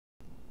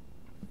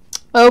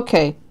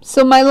Okay,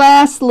 so my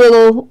last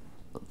little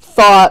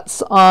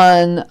thoughts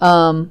on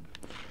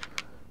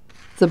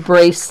the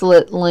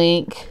bracelet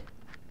link.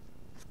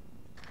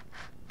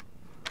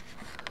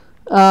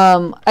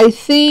 I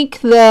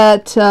think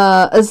that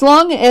as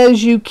long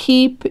as you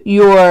keep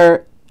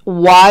your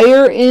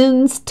wire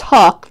ends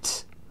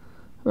tucked,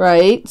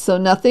 right, so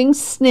nothing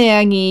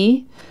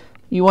snaggy,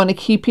 you want to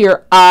keep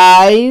your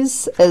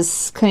eyes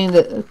as kind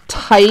of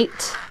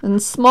tight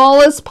and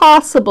small as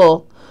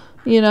possible,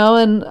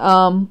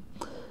 and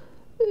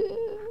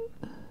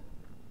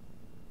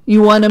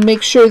you want to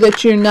make sure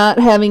that you're not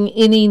having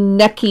any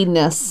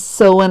neckiness.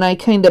 So when I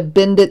kind of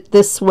bend it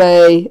this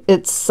way,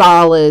 it's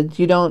solid.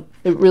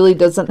 It really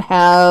doesn't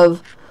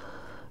have,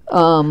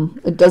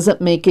 it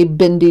doesn't make a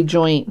bendy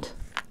joint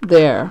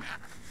there.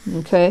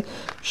 Okay,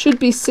 should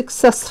be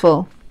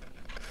successful.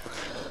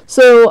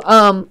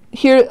 So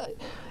here,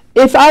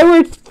 if I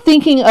were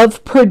thinking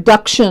of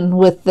production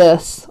with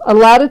this, a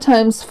lot of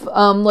times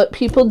what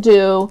people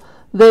do,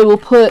 they will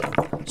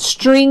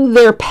string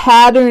their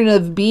pattern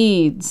of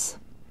beads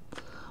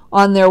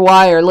on their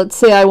wire. Let's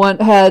say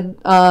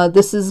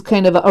this is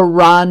kind of a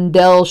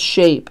rondelle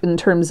shape in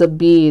terms of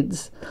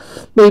beads.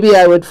 Maybe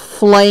I would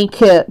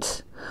flank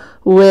it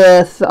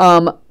with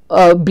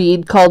a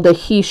bead called a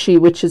hishi,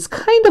 which is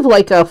kind of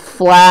like a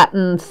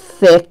flattened,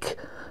 thick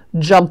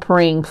jump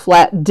ring,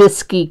 flat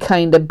disky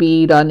kind of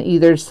bead on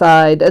either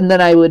side, and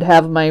then I would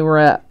have my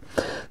wrap.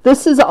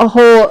 This is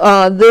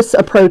this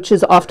approach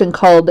is often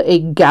called a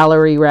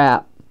gallery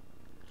wrap.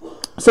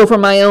 So for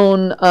my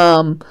own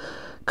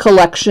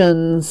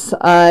collections,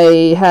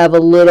 I have a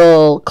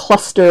little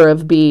cluster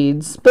of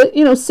beads, but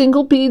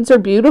single beads are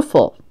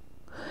beautiful.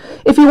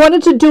 If you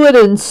wanted to do it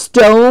in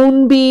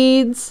stone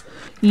beads,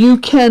 you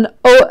can,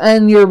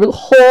 and your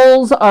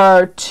holes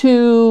are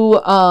too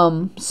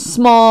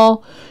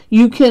small,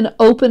 you can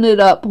open it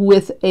up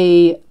with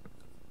a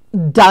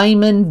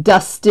diamond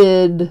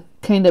dusted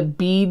kind of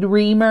bead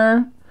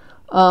reamer.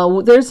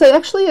 There's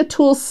actually a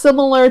tool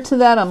similar to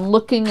that. I'm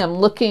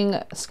looking,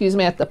 excuse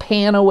me, I have to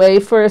pan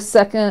away for a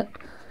second.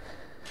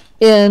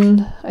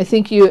 I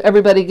think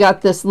everybody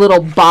got this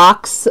little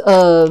box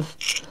of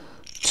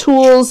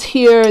tools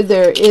here.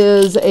 There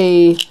is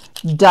a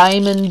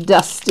diamond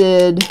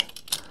dusted,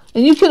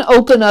 and you can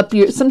open up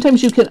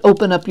sometimes you can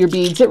open up your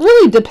beads. It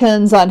really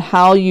depends on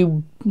how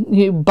you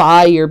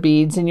buy your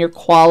beads and your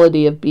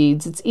quality of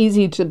beads. It's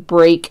easy to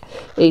break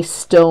a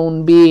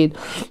stone bead,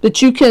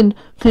 but you can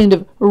kind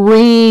of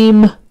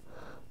ream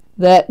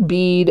that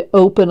bead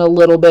open a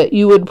little bit.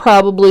 You would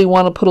probably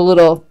want to put a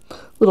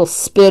little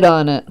spit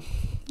on it.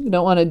 You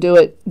don't want to do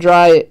it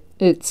dry.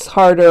 It's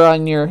harder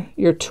on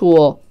your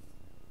tool.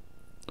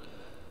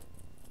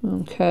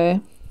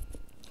 Okay.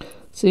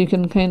 So you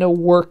can kind of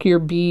work your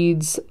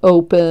beads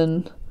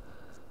open.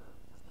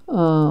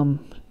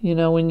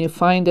 When you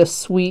find a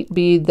sweet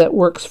bead that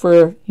works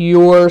for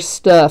your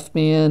stuff,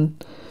 man,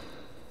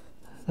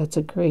 that's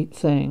a great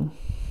thing.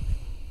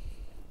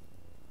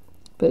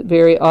 But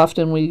very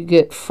often we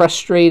get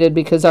frustrated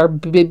because our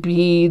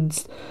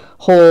beads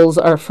holes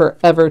are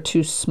forever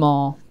too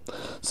small.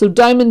 So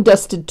diamond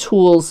dusted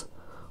tools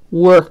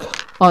work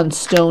on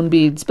stone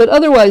beads, but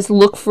otherwise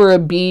look for a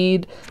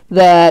bead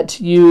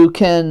that you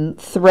can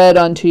thread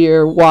onto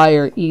your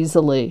wire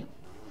easily.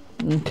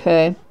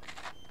 Okay.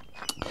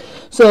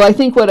 So I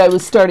think what I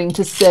was starting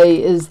to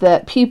say is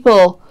that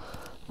people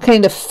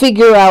kind of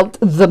figure out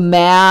the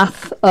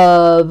math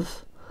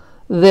of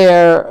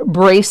their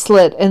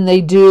bracelet and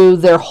they do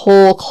their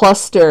whole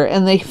cluster,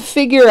 and you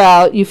figure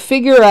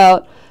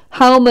out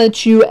how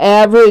much you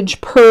average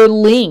per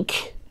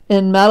link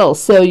in metal.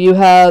 So you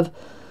have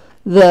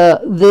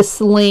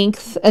this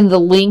length and the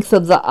length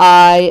of the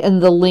eye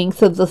and the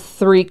length of the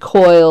 3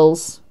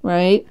 coils,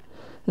 right?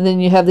 And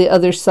then you have the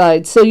other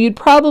side. So you'd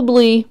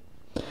probably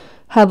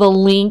have a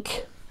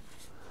link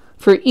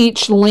for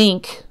each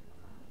link.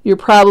 You're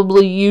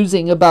probably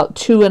using about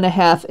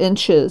 2.5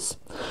 inches.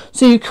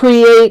 So you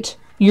create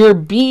your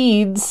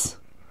beads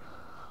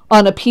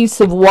on a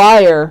piece of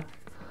wire.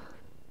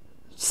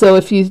 So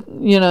if you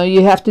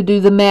have to do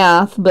the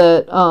math,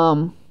 but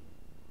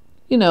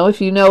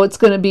if you know it's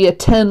going to be a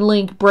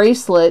 10-link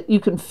bracelet, you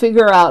can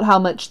figure out how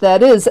much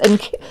that is and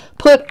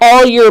put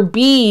all your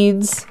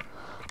beads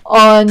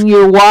on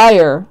your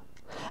wire.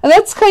 And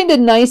that's kind of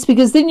nice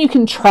because then you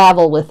can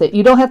travel with it.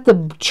 You don't have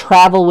to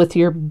travel with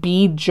your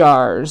bead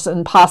jars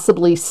and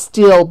possibly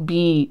spill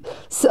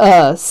beads.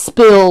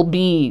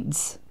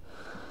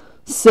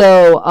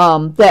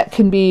 So that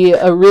can be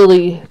a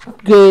really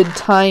good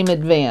time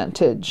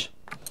advantage.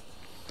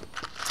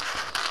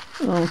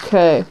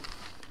 Okay.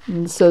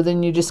 And so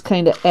then you just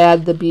kind of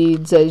add the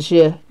beads as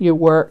you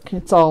work.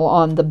 It's all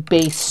on the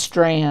base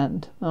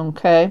strand.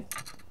 Okay.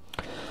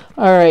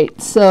 All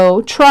right.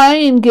 So try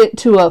and get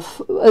to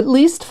at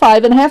least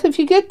 5.5. If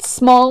you get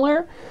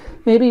smaller,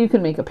 maybe you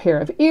can make a pair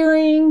of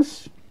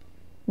earrings.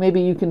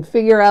 Maybe you can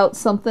figure out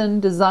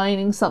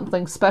designing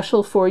something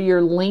special for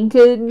your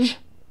linkage.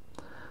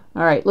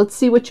 All right. Let's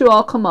see what you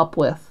all come up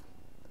with.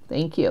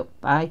 Thank you.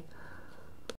 Bye.